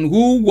Absalom,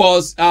 who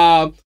was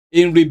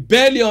in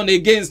rebellion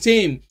against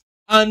him,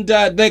 and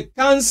the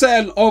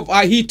counsel of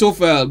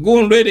Ahithophel.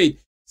 Go and read it.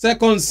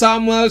 2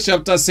 Samuel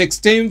chapter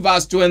 16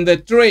 verse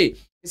 23.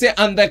 He said,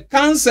 and the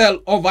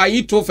counsel of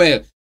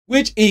Ahithophel,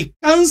 which he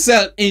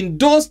counseled in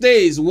those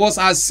days, was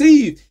as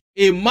if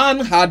a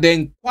man had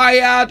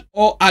inquired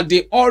or at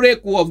the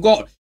oracle of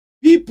God.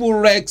 People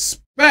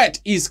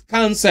respect his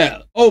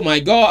counsel. Oh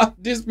my God,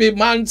 this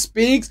man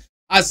speaks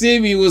as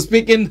if he was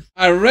speaking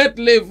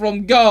directly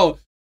from God.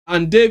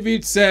 And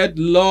David said,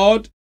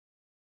 Lord,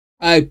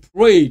 I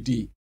pray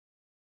thee,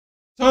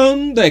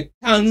 turn the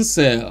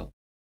counsel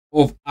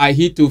of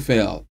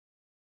Ahithophel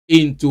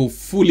into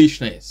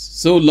foolishness.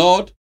 So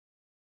Lord,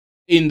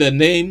 in the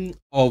name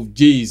of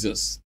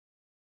Jesus,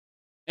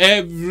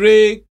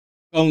 every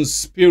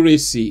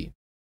conspiracy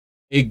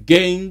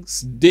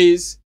against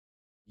this,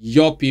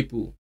 your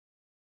people,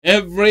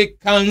 every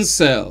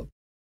counsel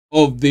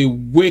of the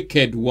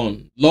wicked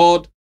one,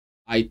 Lord,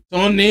 I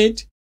turn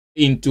it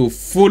into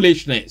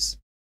foolishness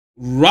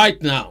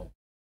right now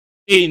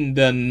in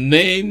the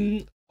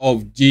name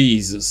of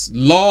Jesus.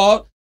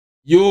 Lord,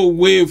 you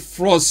will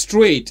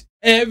frustrate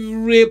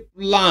every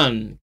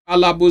plan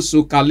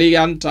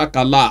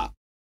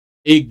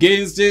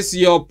against this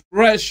your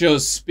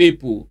precious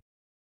people.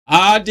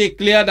 I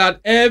declare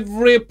that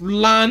every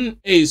plan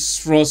is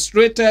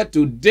frustrated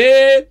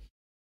today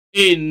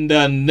in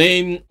the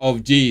name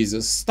of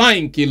Jesus.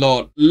 Thank you,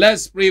 Lord.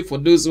 Let's pray for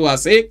those who are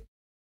sick.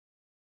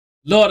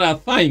 Lord, I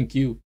thank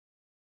you.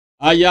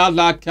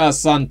 Ayala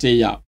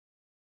kasanteya.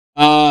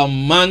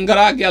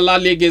 Mangara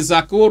galalege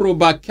zakuru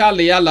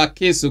bakali ala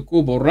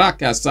kesukubo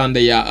raka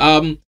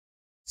sandeya.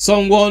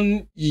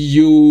 Someone,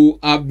 you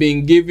have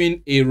been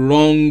given a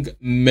wrong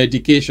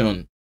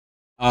medication.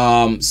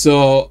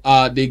 So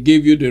they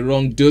give you the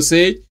wrong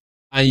dosage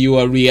and you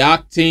are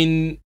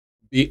reacting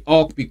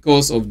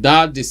because of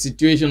that. The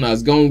situation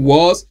has gone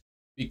worse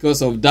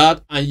because of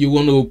that, and you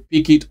want to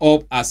pick it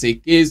up as a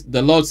case.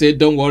 The Lord said,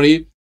 don't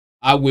worry,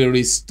 I will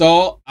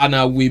restore and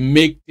I will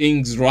make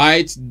things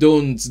right.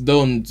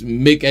 Don't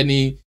make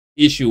any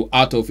issue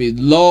out of it.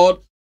 Lord,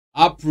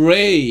 I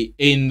pray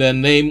in the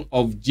name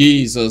of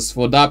Jesus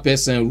for that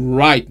person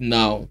right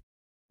now.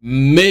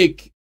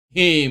 Make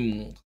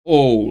him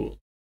whole,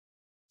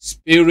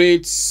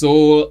 spirit,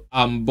 soul,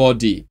 and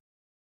body,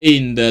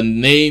 in the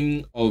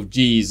name of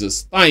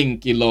Jesus.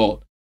 Thank you, Lord.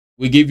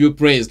 We give you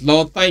praise.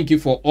 Lord, thank you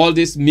for all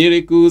these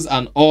miracles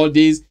and all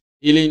this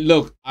healing.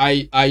 Look,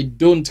 I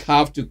don't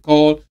have to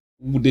call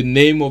the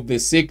name of the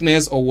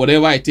sickness or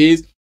whatever it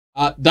is.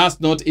 That's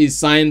not a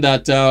sign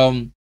that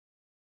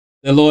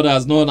the Lord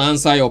has not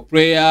answered your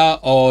prayer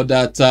or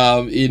that,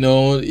 you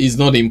know, is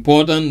not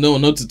important. No,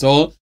 not at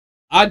all.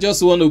 I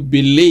just want to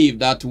believe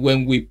that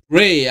when we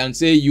pray and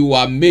say you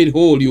are made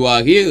whole, you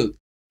are healed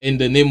in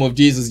the name of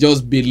Jesus,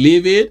 just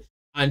believe it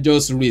and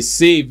just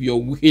receive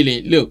your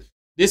healing. Look,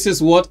 this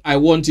is what I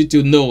want you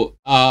to know.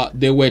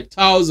 There were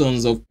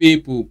thousands of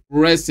people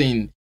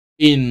pressing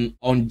in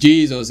on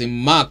Jesus in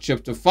Mark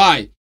chapter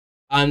 5.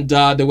 And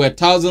there were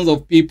thousands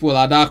of people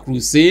at that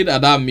crusade,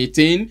 at that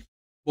meeting,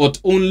 but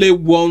only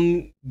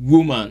one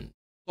woman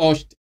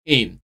touched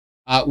him.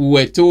 We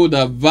were told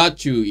that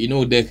virtue,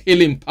 the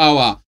healing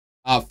power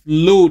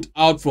flowed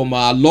out from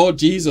our Lord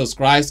Jesus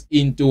Christ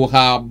into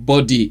her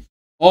body.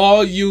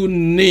 All you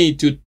need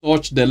to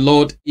touch the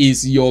Lord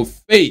is your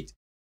faith.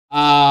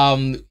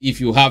 If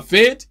you have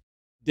faith,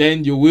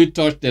 then you will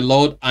touch the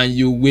Lord and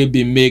you will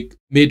be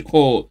made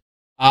whole.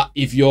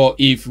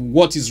 If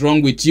what is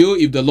wrong with you,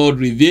 if the Lord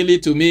reveal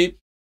it to me,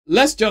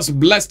 let's just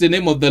bless the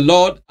name of the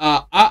Lord.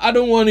 I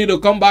don't want you to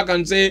come back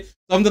and say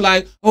something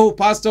like, oh,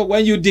 pastor,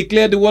 when you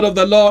declare the word of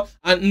the Lord,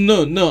 and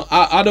no,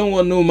 I don't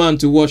want no man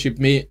to worship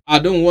me. I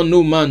don't want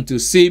no man to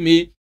see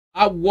me.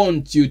 I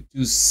want you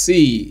to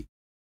see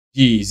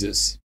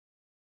Jesus.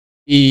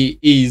 He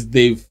is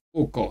the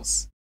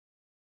focus.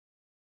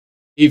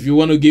 If you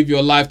want to give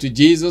your life to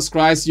Jesus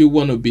Christ, you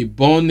want to be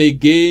born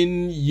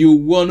again, you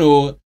want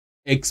to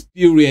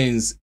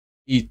experience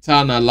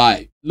eternal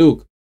life.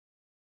 Look,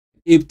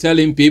 keep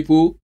telling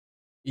people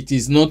it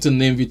is not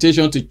an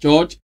invitation to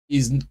church.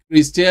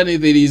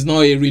 Christianity is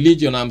not a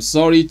religion. I'm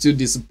sorry to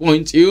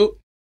disappoint you.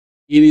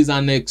 It is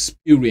an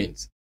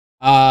experience.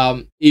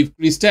 If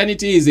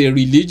Christianity is a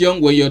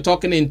religion, when you're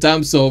talking in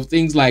terms of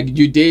things like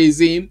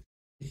Judaism,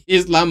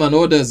 Islam and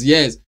others,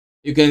 yes,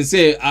 you can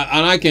say,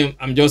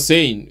 I'm just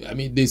saying, I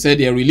mean, they said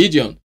they're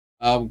religion.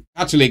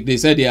 Catholic, they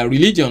said they are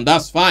religion.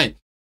 That's fine.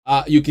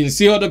 You can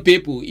see other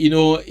people,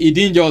 it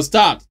didn't just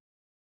start.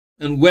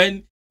 And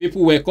when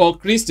people were called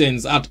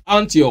Christians at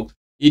Antioch,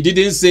 he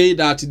didn't say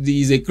that it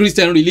is a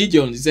Christian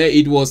religion. He said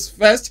it was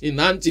first in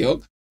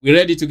Antioch. We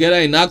read it together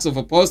in Acts of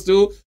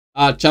Apostles,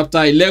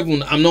 chapter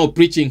 11. I'm not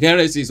preaching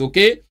heresies,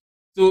 okay?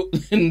 So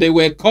they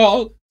were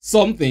called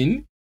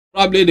something.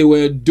 Probably they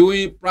were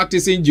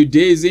practicing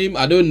Judaism.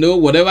 I don't know,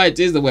 whatever it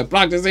is, they were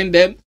practicing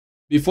them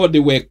before they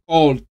were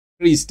called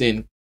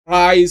Christian,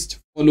 Christ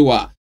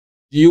follower.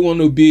 Do you want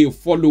to be a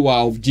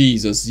follower of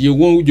Jesus? Do you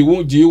want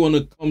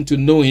to come to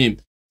know him?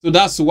 So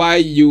that's why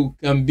you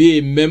can be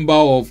a member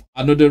of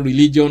another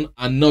religion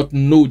and not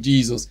know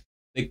Jesus.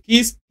 The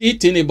key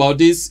thing about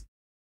this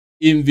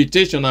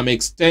invitation I'm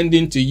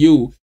extending to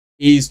you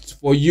is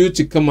for you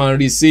to come and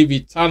receive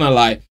eternal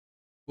life.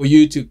 For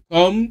you to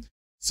come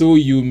so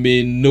you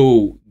may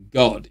know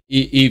God.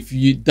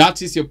 If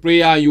that is your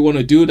prayer and you want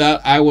to do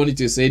that, I want you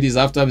to say this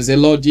after me. Say,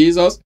 Lord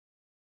Jesus,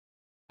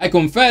 I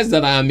confess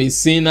that I am a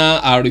sinner.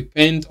 I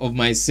repent of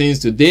my sins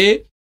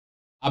today.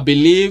 I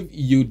believe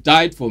you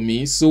died for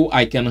me so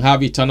I can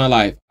have eternal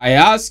life. I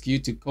ask you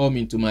to come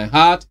into my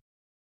heart,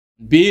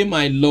 be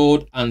my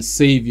Lord and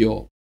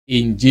Savior.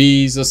 In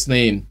Jesus'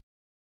 name,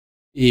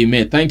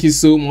 amen. Thank you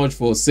so much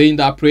for saying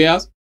that prayer.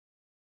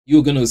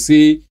 You're going to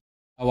see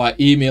our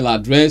email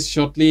address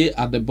shortly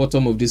at the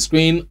bottom of the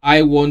screen.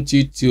 I want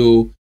you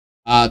to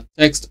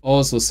text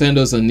us or send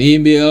us an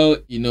email,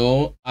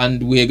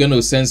 and we're going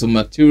to send some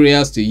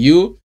materials to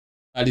you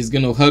that is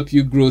going to help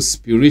you grow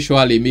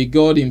spiritually. May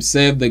God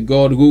himself, the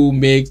God who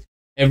makes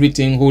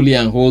everything holy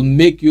and whole,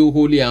 make you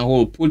holy and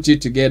whole, put you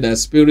together,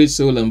 spirit,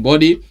 soul, and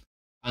body,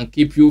 and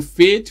keep you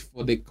fit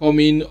for the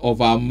coming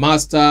of our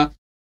Master,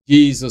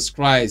 Jesus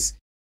Christ.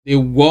 The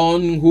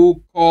one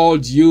who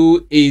called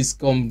you is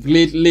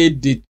completely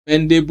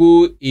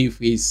dependable. If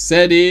he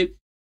said it,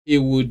 he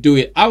will do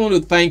it. I want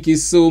to thank you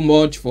so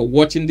much for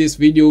watching this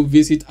video.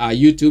 Visit our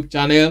YouTube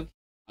channel.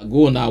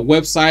 Go on our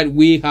website.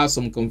 We have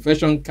some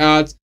confession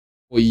cards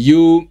for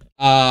you,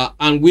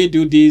 and we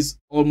do this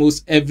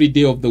almost every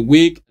day of the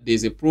week.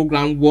 There's a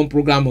program, one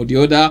program or the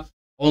other,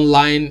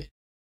 online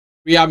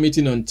prayer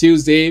meeting on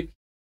Tuesday.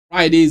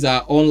 Fridays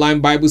are online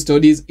Bible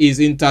studies,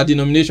 is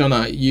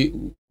interdenominational.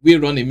 We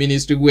run a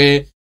ministry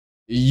where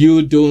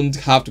you don't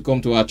have to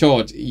come to our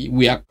church.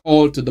 We are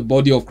called to the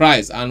body of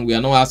Christ, and we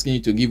are not asking you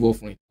to give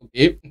offering.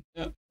 Okay,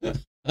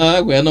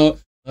 we are not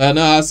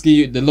asking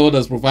you. The Lord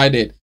has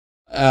provided.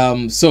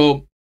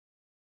 So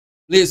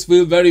please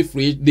feel very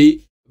free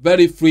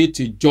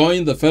to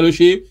join the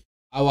fellowship.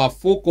 Our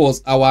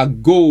focus, our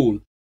goal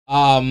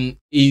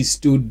is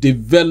to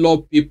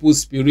develop people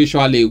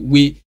spiritually.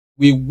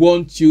 We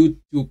want you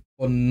to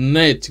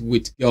connect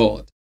with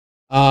God.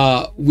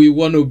 We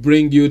want to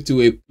bring you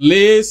to a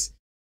place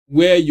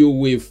where you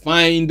will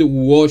find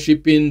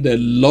worshiping the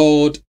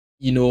Lord,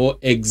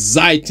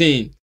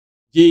 exciting.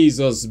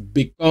 Jesus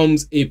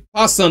becomes a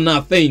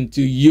personal thing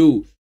to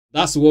you.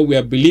 That's what we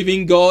are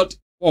believing God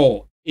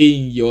for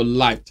in your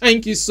life.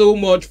 Thank you so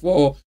much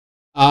for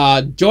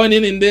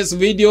joining in this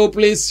video.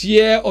 Please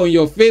share on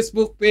your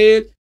Facebook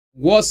page,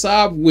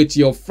 WhatsApp with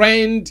your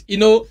friend.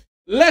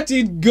 Let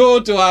it go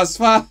to as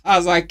far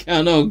as I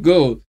cannot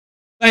go.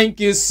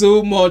 Thank you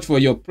so much for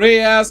your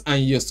prayers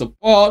and your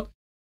support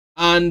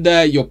and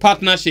your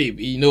partnership,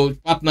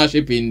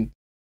 partnership in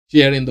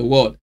sharing the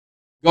word.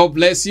 God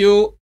bless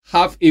you.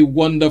 Have a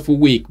wonderful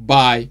week.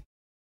 Bye.